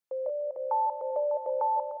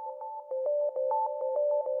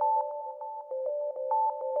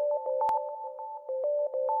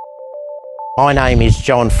My name is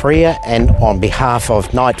John Freer, and on behalf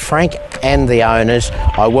of Knight Frank and the owners,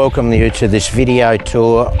 I welcome you to this video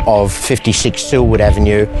tour of 56 Silwood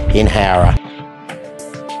Avenue in Howrah.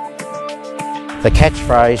 The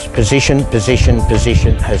catchphrase position, position,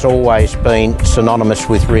 position has always been synonymous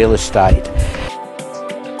with real estate.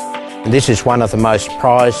 This is one of the most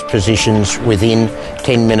prized positions within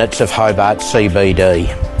 10 minutes of Hobart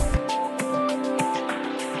CBD.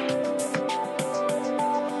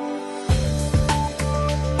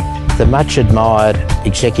 The much admired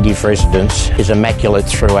executive residence is immaculate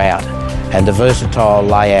throughout, and the versatile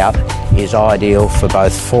layout is ideal for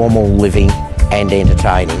both formal living and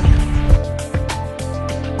entertaining.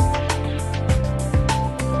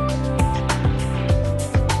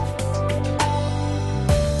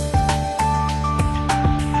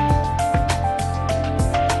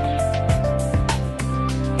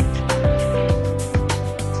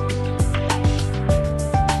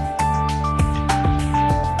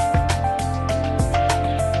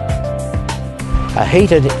 A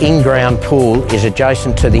heated in-ground pool is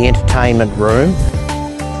adjacent to the entertainment room,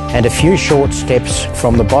 and a few short steps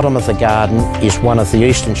from the bottom of the garden is one of the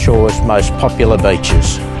Eastern Shore's most popular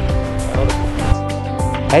beaches.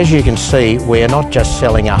 As you can see, we are not just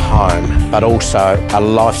selling a home, but also a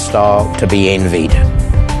lifestyle to be envied.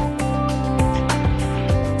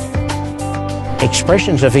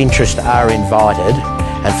 Expressions of interest are invited,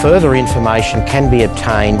 and further information can be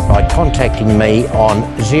obtained by contacting me on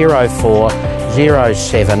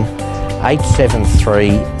 0407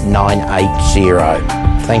 873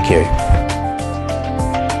 980. Thank you.